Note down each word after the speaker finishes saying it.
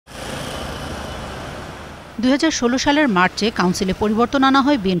2016 সালের মার্চে কাউন্সিলে পরিবর্তন আনা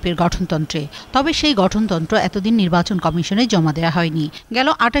হয় বিএনপির গঠনতন্ত্রে। তবে সেই গঠনতন্ত্র এতদিন নির্বাচন কমিশনে জমা দেওয়া হয়নি। গেল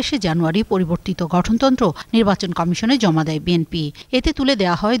 28শে জানুয়ারি পরিবর্তিত গঠনতন্ত্র নির্বাচন কমিশনে জমা দেয় বিএনপি। এতে তুলে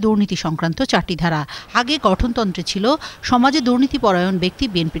দেওয়া হয় দুর্নীতি সংক্রান্ত 4টি ধারা। আগে গঠনতন্ত্রে ছিল সমাজে দুর্নীতিপরায়ণ ব্যক্তি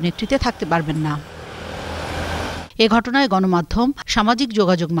বিএনপি নেতৃত্বে থাকতে পারবেন না। এ ঘটনায় গণমাধ্যম, সামাজিক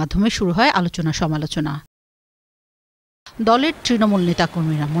যোগাযোগ মাধ্যমে শুরু হয় আলোচনা সমালোচনা। দলের তৃণমূল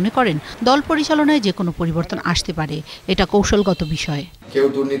নেতাকর্মীরা মনে করেন দল পরিচালনায় যে কোনো পরিবর্তন আসতে পারে, এটা কৌশলগত বিষয়। কেউ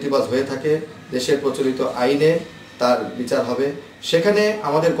দুর্নীতিবাজ হয়ে থাকে, দেশের প্রচলিত আইনে তার বিচার হবে। সেখানে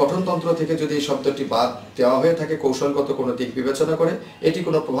আমাদের গঠনতন্ত্র থেকে যদি এই শব্দটি বাদ দেওয়া হয়ে থাকে কৌশলগত কোনো দিক বিবেচনা করে, এটি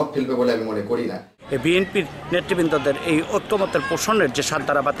কোনো প্রভাব ফেলবে বলে আমি মনে করি না। বিএনপির নেতৃবৃন্দদের এই ঐক্যমতের পোষণের যে 7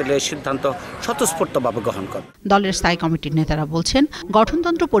 ধারা বাতিলের এই সিদ্ধান্ত স্বতঃস্ফূর্তভাবে গ্রহণ করে। দলের স্থায়ী কমিটির নেতারা বলছেন,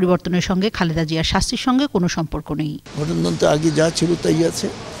 গঠনতন্ত্র পরিবর্তনের সঙ্গে খালেদা জিয়ার শাস্তির সঙ্গে কোনো সম্পর্ক নেই। গঠনতন্ত্র আগে যা ছিল তাই আছে।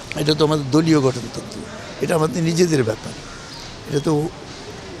 এটা তো আমাদের দলীয় গঠনতন্ত্র, এটা আমাদের নিজেদের ব্যাপার। এটা তো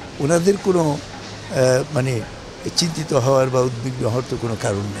ওনাদের কোনো মানে চিন্তিত হওয়ার বা উদ্বিগ্ন হওয়ার তো কোনো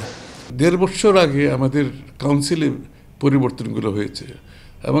কারণ নেই। 1.5 বছর আগে আমাদের কাউন্সিলে পরিবর্তনগুলো হয়েছে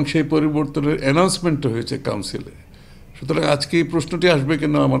এবং সেই পরিবর্তনের অ্যানাউন্সমেন্টও হয়েছে কাউন্সিলে। সুতরাং আজকে এই প্রশ্নটি আসবে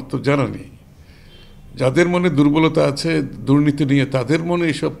কেন আমার তো জানা নেই। যাদের মনে দুর্বলতা আছে দুর্নীতি নিয়ে, তাদের মনে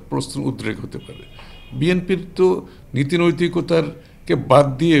এইসব প্রশ্ন উদ্রেক হতে পারে। বিএনপির তো নীতি নৈতিকতাকে বাদ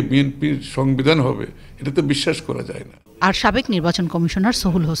দিয়ে বিএনপির সংবিধান হবে, এটা তো বিশ্বাস করা যায় না। আর সাবেক নির্বাচন কমিশনার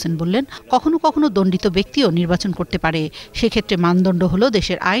সোহুল হোসেন বললেন, কখনো কখনো দণ্ডিত ব্যক্তিও নির্বাচন করতে পারে। সেক্ষেত্রে মানদণ্ড হলো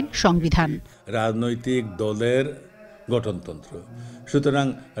দেশের আইন, সংবিধান। রাজনৈতিক দলের গঠনতন্ত্র, সুতরাং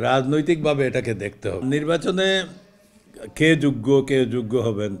রাজনৈতিকভাবে এটাকে দেখতে হবে। নির্বাচনে কে যোগ্য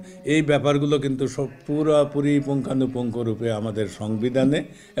হবেন এই ব্যাপারগুলো কিন্তু সব পুরোপুরি পুঙ্খানুপুঙ্খ রূপে আমাদের সংবিধানে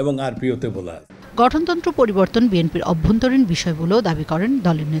এবং আরপিওতে বলা আছে। গঠনতন্ত্র পরিবর্তন বিএনপির অভ্যন্তরীণ বিষয় বলেও দাবি করেন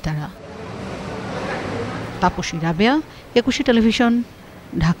দলের নেতারা। তাপসী রাবেয়া, 21 টেলিভিশন,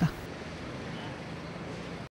 ঢাকা।